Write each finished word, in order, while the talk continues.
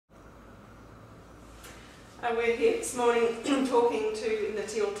We're here this morning talking to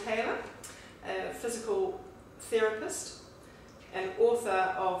Natil Taylor, a physical therapist and author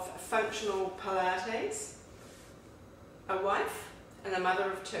of Functional Pilates, a wife and a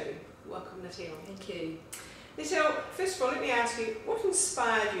mother of two. Welcome, Natil. Thank you. Natil, first of all, let me ask you, what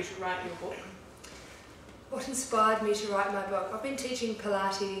inspired you to write your book? What inspired me to write my book? I've been teaching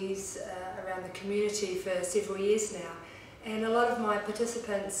Pilates around the community for several years now, and a lot of my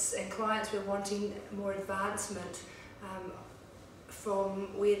participants and clients were wanting more advancement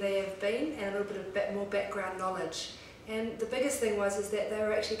from where they have been and a little bit more background knowledge. And the biggest thing is that they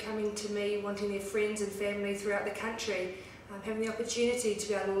were actually coming to me wanting their friends and family throughout the country having the opportunity to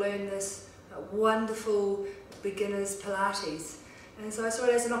be able to learn this wonderful beginners Pilates. And so I saw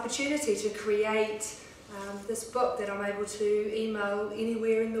it as an opportunity to create this book that I'm able to email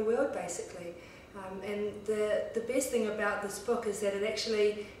anywhere in the world, basically. And the best thing about this book is that it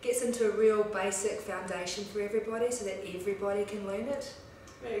actually gets into a real basic foundation for everybody so that everybody can learn it.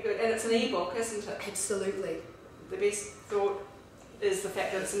 Very good. And it's an e-book, isn't it? Absolutely. The best thought is the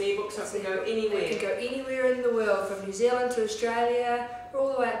fact that it's an e-book, so it can go anywhere. It can go anywhere in the world, from New Zealand to Australia,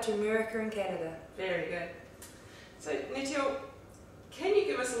 all the way up to America and Canada. Very good. So, Natil, can you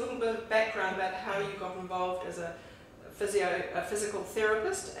give us a little bit of background about how you got involved as a physical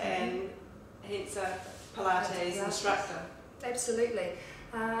therapist and hence a Pilates instructor? Absolutely.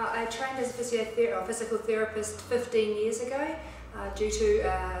 I trained as a physical therapist 15 years ago due to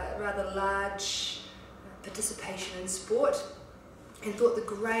rather large participation in sport, and thought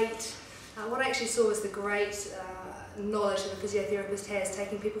what I actually saw was the great knowledge that a physiotherapist has,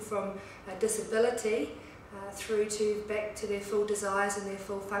 taking people from disability through to back to their full desires and their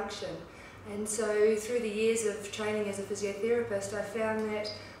full function. And so through the years of training as a physiotherapist, I found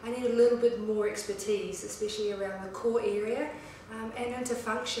that I need a little bit more expertise, especially around the core area and into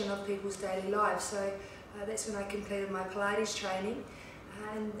function of people's daily lives. So that's when I completed my Pilates training.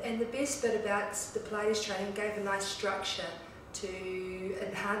 And the best bit about the Pilates training, gave a nice structure to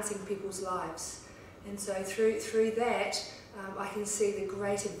enhancing people's lives. And so through that, I can see the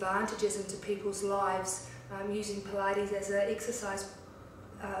great advantages into people's lives using Pilates as an exercise,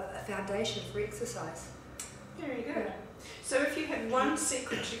 a foundation for exercise. Very good. Yeah. So if you had one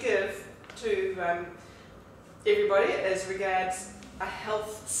secret to give to everybody as regards a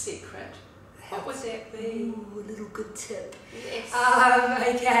health secret, what would that be? Ooh, a little good tip. Yes.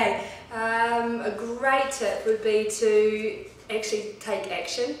 Okay. A great tip would be to actually take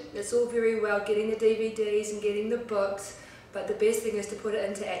action. It's all very well getting the DVDs and getting the books, but the best thing is to put it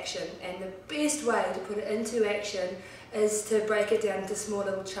into action. And the best way to put it into action is to break it down into small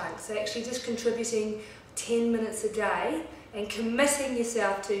little chunks. So actually just contributing 10 minutes a day and committing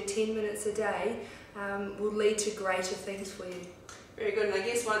yourself to 10 minutes a day will lead to greater things for you. Very good, and I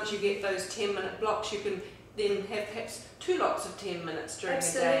guess once you get those 10-minute blocks, you can then have perhaps 2 lots of 10 minutes during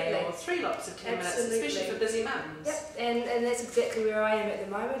the day, or 3 lots of 10 minutes, especially for busy mums. Yep, and that's exactly where I am at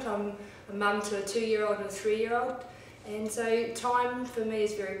the moment. I'm a mum to a 2-year-old and a 3-year-old, and so time for me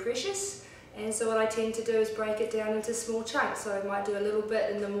is very precious. And so what I tend to do is break it down into small chunks. So I might do a little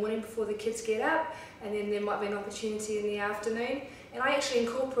bit in the morning before the kids get up, and then there might be an opportunity in the afternoon. And I actually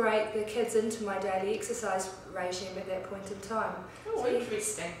incorporate the kids into my daily exercise regime at that point in time. Oh, so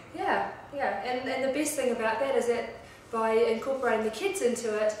interesting. Yeah. And the best thing about that is that by incorporating the kids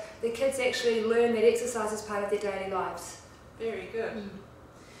into it, the kids actually learn that exercise is part of their daily lives. Very good.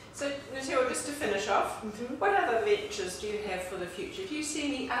 So, Natil, just to finish off, what other ventures do you have for the future? Do you see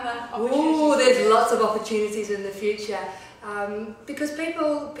any other opportunities? Oh, there's lots of opportunities in the future because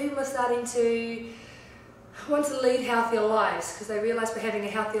people are starting to want to lead healthier lives because they realise by having a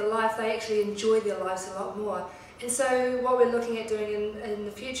healthier life they actually enjoy their lives a lot more. And so what we're looking at doing in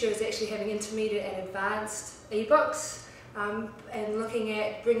the future is actually having intermediate and advanced ebooks and looking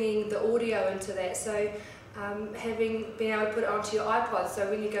at bringing the audio into that. So having been able to put it onto your iPod, so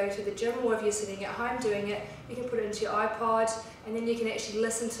when you go to the gym or if you're sitting at home doing it, you can put it into your iPod and then you can actually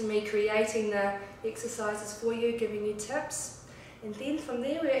listen to me creating the exercises for you, giving you tips. And then from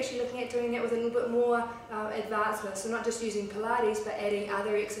there we're actually looking at doing that with a little bit more advancement, so not just using Pilates but adding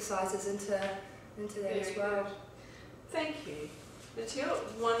other exercises into that as well. Good. Thank you. Natil,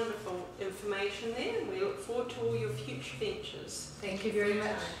 wonderful information there, and we look forward to all your future ventures. Thank you very much.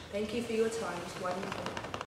 Thank you for your time, it's wonderful.